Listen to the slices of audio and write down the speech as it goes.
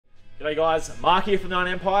G'day guys, Mark here from the Iron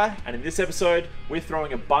Empire, and in this episode we're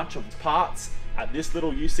throwing a bunch of parts at this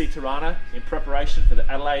little UC Torana in preparation for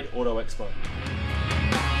the Adelaide Auto Expo.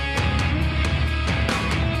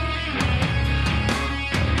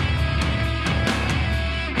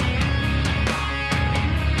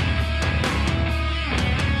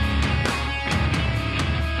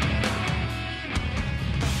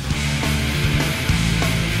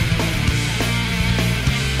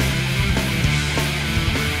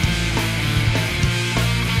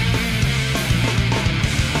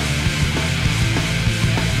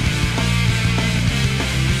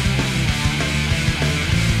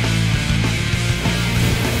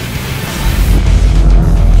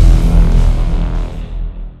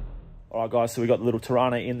 Alright guys, so we got the little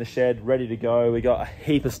Torana in the shed, ready to go. We got a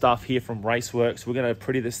heap of stuff here from Raceworks. We're going to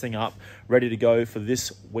pretty this thing up, ready to go for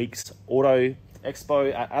this week's Auto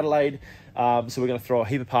Expo at Adelaide. So we're going to throw a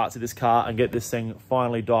heap of parts at this car and get this thing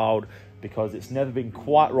finally dialed, because it's never been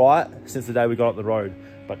quite right since the day we got up the road.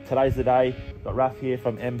 But today's the day. We've got Raf here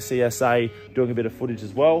from MCSA doing a bit of footage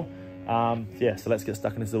as well. Yeah, so let's get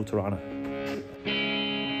stuck in this little Torana.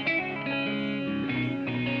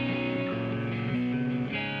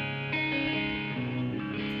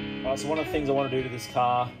 So one of the things I want to do to this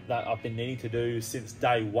car that I've been needing to do since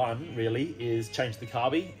day one really is change the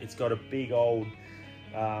carby. It's got a big old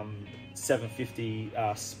 750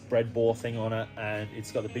 spread bore thing on it, and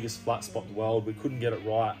it's got the biggest flat spot in the world. We couldn't get it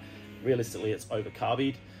right. Realistically, it's over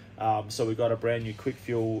carbied. So we've got a brand new quick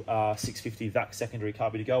fuel 650 VAC secondary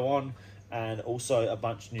carby to go on, and also a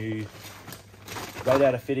bunch new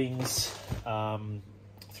radiator fittings,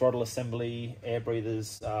 throttle assembly, air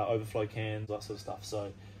breathers, overflow cans, that sort of stuff.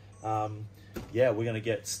 So yeah, we're going to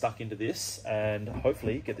get stuck into this and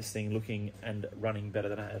hopefully get this thing looking and running better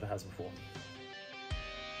than it ever has before.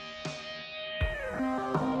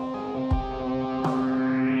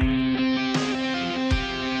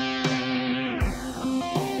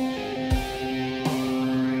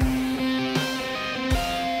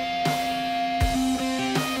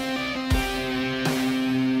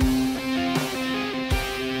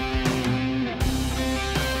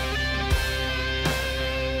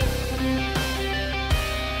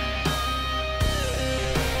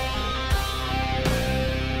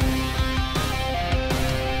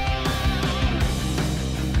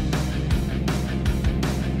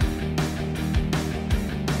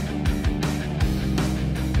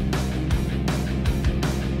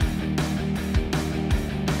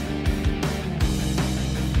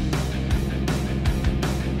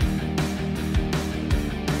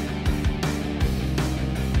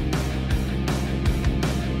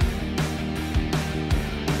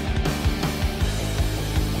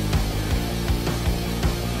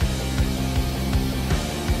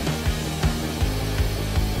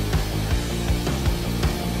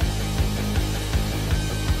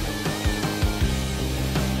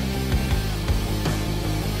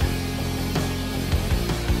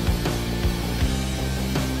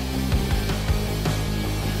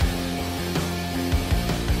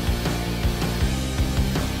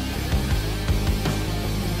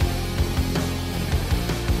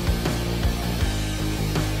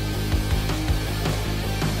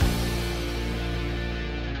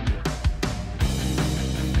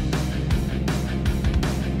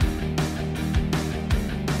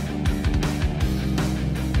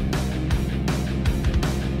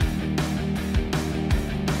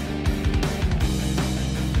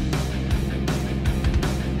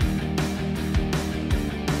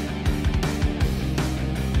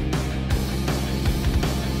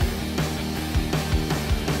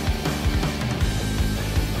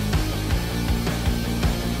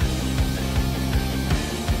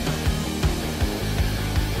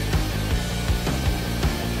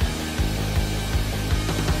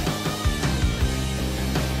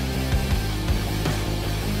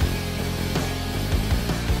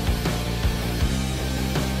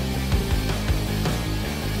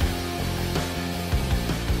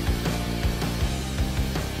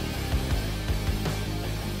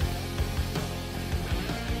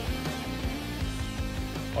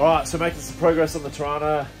 Alright, so making some progress on the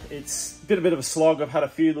Torana. It's been a bit of a slog. I've had a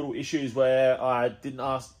few little issues where I didn't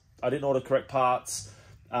order correct parts,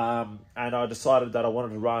 and I decided that I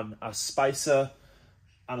wanted to run a spacer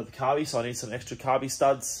under the carby, so I need some extra carby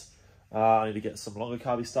studs. I need to get some longer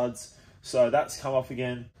carby studs. So that's come off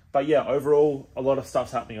again. But yeah, overall, a lot of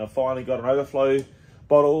stuff's happening. I finally got an overflow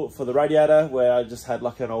bottle for the radiator, where I just had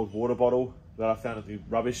like an old water bottle that I found to be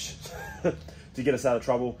rubbish to get us out of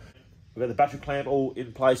trouble. We've got the battery clamp all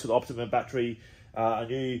in place with Optimum battery, a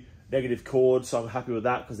new negative cord, so I'm happy with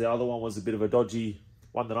that, because the other one was a bit of a dodgy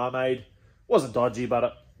one that I made. Wasn't dodgy,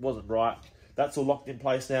 but wasn't right. That's all locked in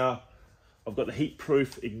place now. I've got the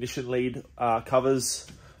heat-proof ignition lead covers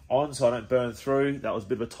on so I don't burn through. That was a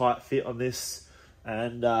bit of a tight fit on this.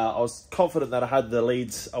 And I was confident that I had the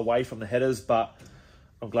leads away from the headers, but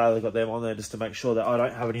I'm glad I got them on there just to make sure that I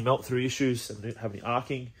don't have any melt-through issues and don't have any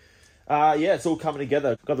arcing. Yeah, it's all coming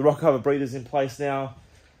together. Got the rock cover breathers in place now.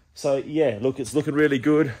 So yeah, look, it's looking really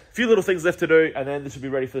good. A few little things left to do, and then this will be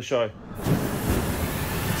ready for the show.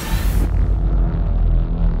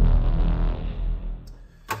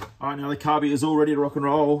 All right, now the carby is all ready to rock and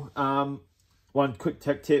roll. One quick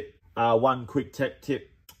tech tip.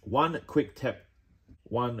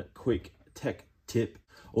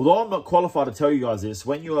 Although I'm not qualified to tell you guys this,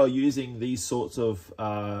 when you are using these sorts of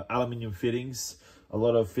aluminium fittings, a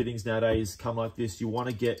lot of fittings nowadays come like this, you want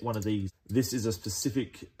to get one of these. This is a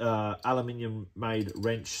specific aluminium made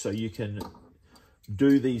wrench, so you can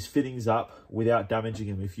do these fittings up without damaging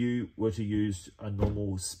them. If you were to use a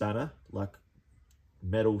normal spanner, like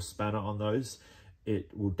metal spanner on those, it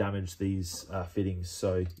will damage these fittings.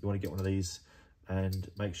 So you want to get one of these and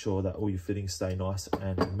make sure that all your fittings stay nice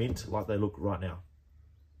and mint like they look right now.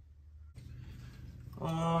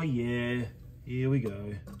 Oh yeah, here we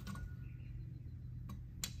go.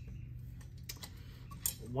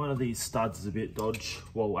 One of these studs is a bit dodgy.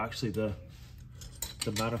 Well, actually the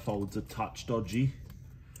manifold's a touch dodgy.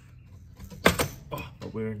 Oh,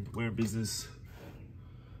 but we're in business.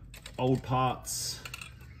 Old parts.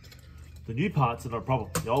 The new parts are not a problem.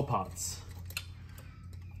 The old parts,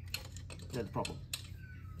 they're the problem.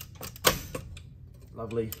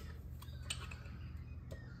 Lovely.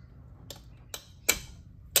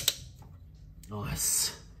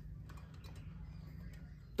 Nice.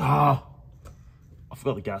 Ah, I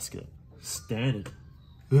forgot the gasket. Standard.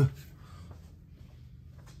 Ugh.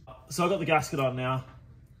 So I got the gasket on now.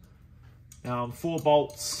 4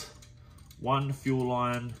 bolts, 1 fuel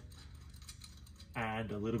line,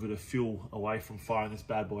 and a little bit of fuel away from firing this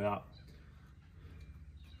bad boy up.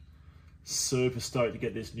 Super stoked to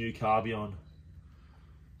get this new carby on.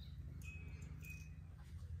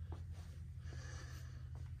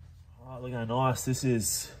 Oh, look how nice this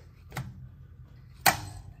is.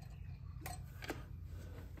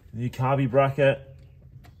 New carby bracket,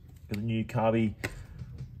 got the new carby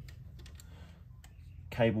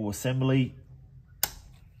cable assembly.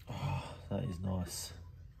 Oh, that is nice.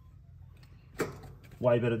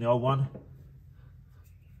 Way better than the old one.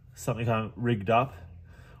 Something kind of rigged up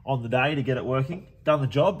on the day to get it working. Done the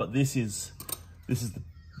job, but this is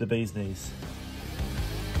the bee's knees.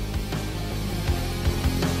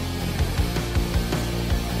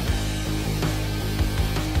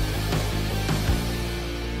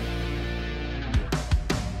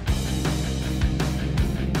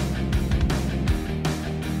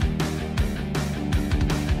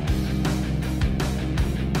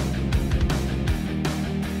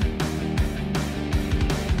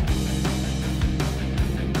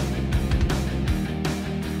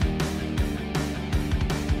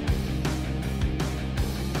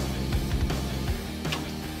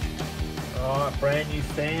 Alright, brand new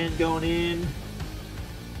fan going in.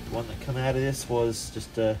 The one that come out of this was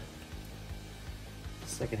just a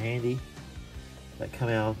second handy. That come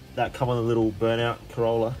on a little burnout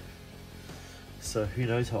Corolla. So who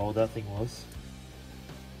knows how old that thing was.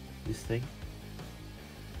 This thing,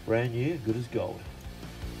 brand new, good as gold.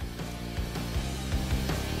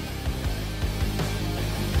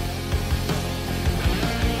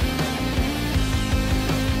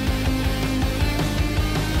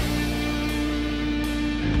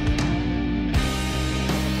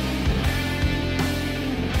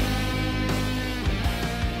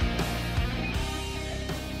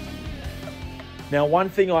 Now, one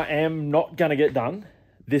thing I am not going to get done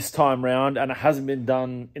this time round, and it hasn't been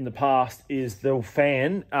done in the past, is the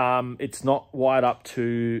fan. It's not wired up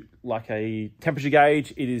to like a temperature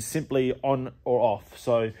gauge. It is simply on or off.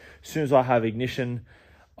 So as soon as I have ignition,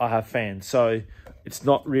 I have fan. So it's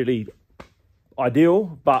not really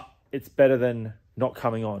ideal, but it's better than not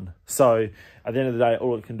coming on. So at the end of the day,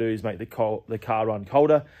 all it can do is make the car run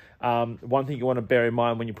colder. One thing you want to bear in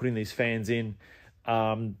mind when you're putting these fans in,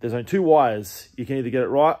 there's only 2 wires. You can either get it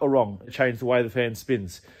right or wrong. It changes the way the fan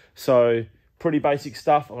spins. So pretty basic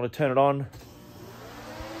stuff. I'm going to turn it on. You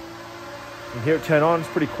can hear it turn on. It's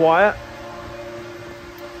pretty quiet.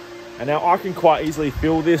 And now I can quite easily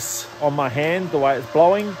feel this on my hand, the way it's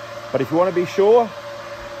blowing. But if you want to be sure,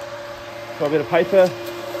 got a bit of paper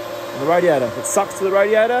on the radiator. If it sucks to the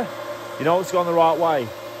radiator, you know it's gone the right way.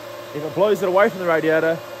 If it blows it away from the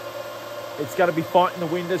radiator, it's going to be fighting the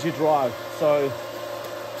wind as you drive. So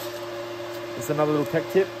it's another little tech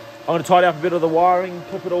tip. I'm going to tidy up a bit of the wiring,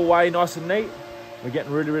 clip it all away nice and neat. We're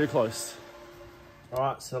getting really, really close. All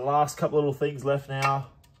right, so the last couple of little things left now.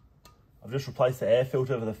 I've just replaced the air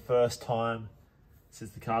filter for the first time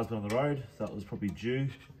since the car's been on the road. So that was probably due.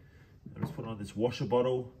 I'm just putting on this washer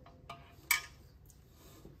bottle.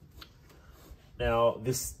 Now,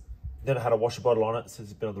 this never had a washer bottle on it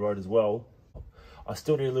since it's been on the road as well. I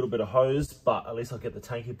still need a little bit of hose, but at least I'll get the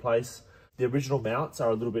tank in place. The original mounts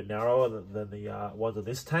are a little bit narrower than the ones on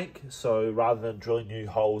this tank. So rather than drilling new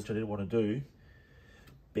holes, which I didn't want to do,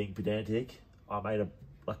 being pedantic, I made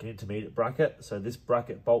like an intermediate bracket. So this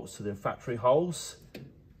bracket bolts to the factory holes,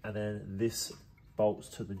 and then this bolts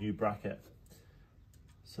to the new bracket.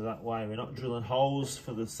 So that way we're not drilling holes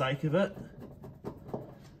for the sake of it.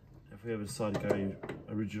 If we ever decide to go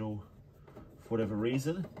original for whatever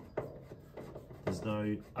reason, there's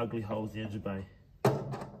no ugly holes in the engine bay.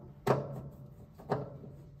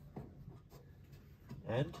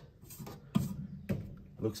 And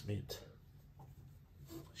looks mint.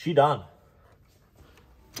 She done.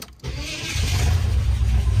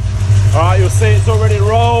 All right, you'll see it's all ready to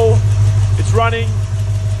roll. It's running.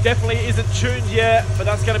 Definitely isn't tuned yet, but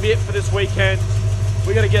that's going to be it for this weekend.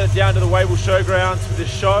 We're going to get it down to the Wavell Showgrounds for this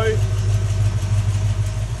show.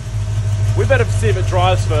 We better see if it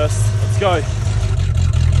drives first. Let's go.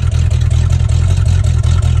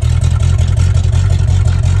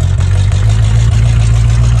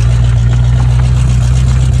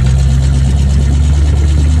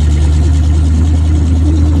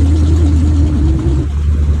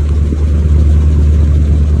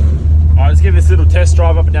 Give this little test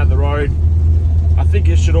drive up and down the road. I think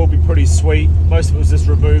it should all be pretty sweet. Most of it was just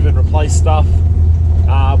remove and replace stuff.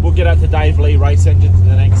 We'll get out to Dave Lee race engines in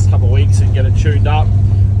the next couple of weeks and get it tuned up.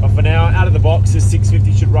 But for now, out of the box, this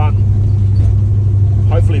 650 should run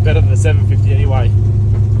hopefully better than the 750 anyway.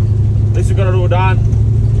 At least we've got it all done.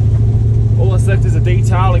 All that's left is a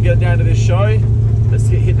detail and get it down to this show. Let's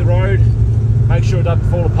hit the road, make sure it doesn't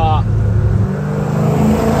fall apart.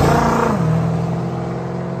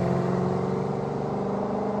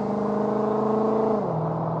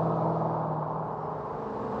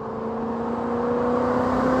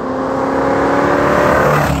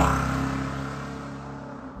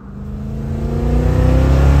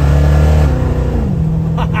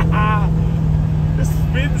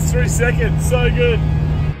 Spins 3 seconds, so good.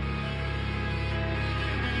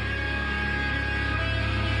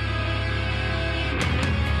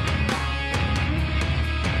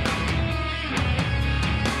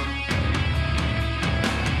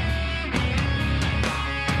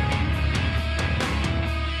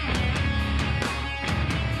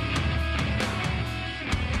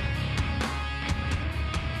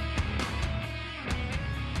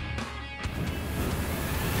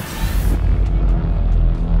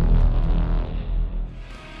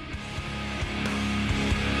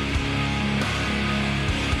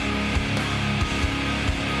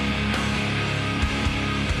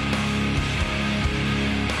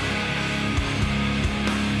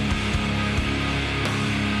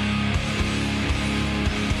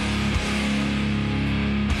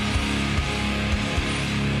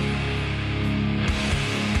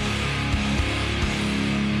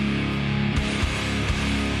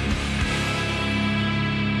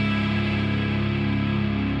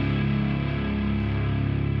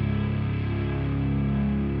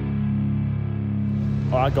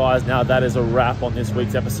 Alright guys, now that is a wrap on this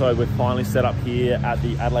week's episode. We're finally set up here at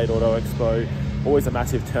the Adelaide Auto Expo. Always a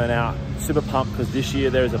massive turnout. Super pumped because this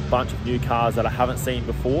year there is a bunch of new cars that I haven't seen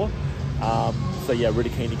before. So yeah,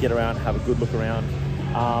 really keen to get around, have a good look around.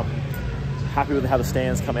 Happy with how the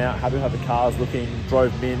stands come out, happy with how the car's looking,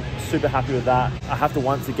 drove mint, super happy with that. I have to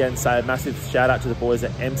once again say a massive shout out to the boys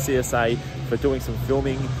at MCSA for doing some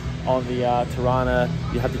filming on the Torana.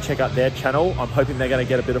 You have to check out their channel. I'm hoping they're going to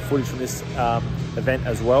get a bit of footage from this event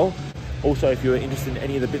as well. Also, if you're interested in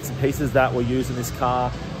any of the bits and pieces that were used in this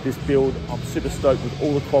car, this build, I'm super stoked with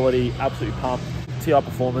all the quality, absolutely pumped. T.I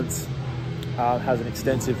Performance has an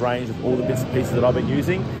extensive range of all the bits and pieces that I've been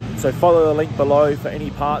using. So follow the link below for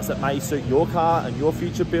any parts that may suit your car and your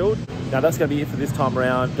future build. Now that's going to be it for this time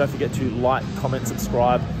around. Don't forget to like, comment,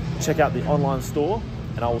 subscribe, check out the online store,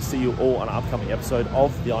 and I will see you all on an upcoming episode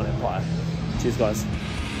of The Iron Empire. Cheers guys.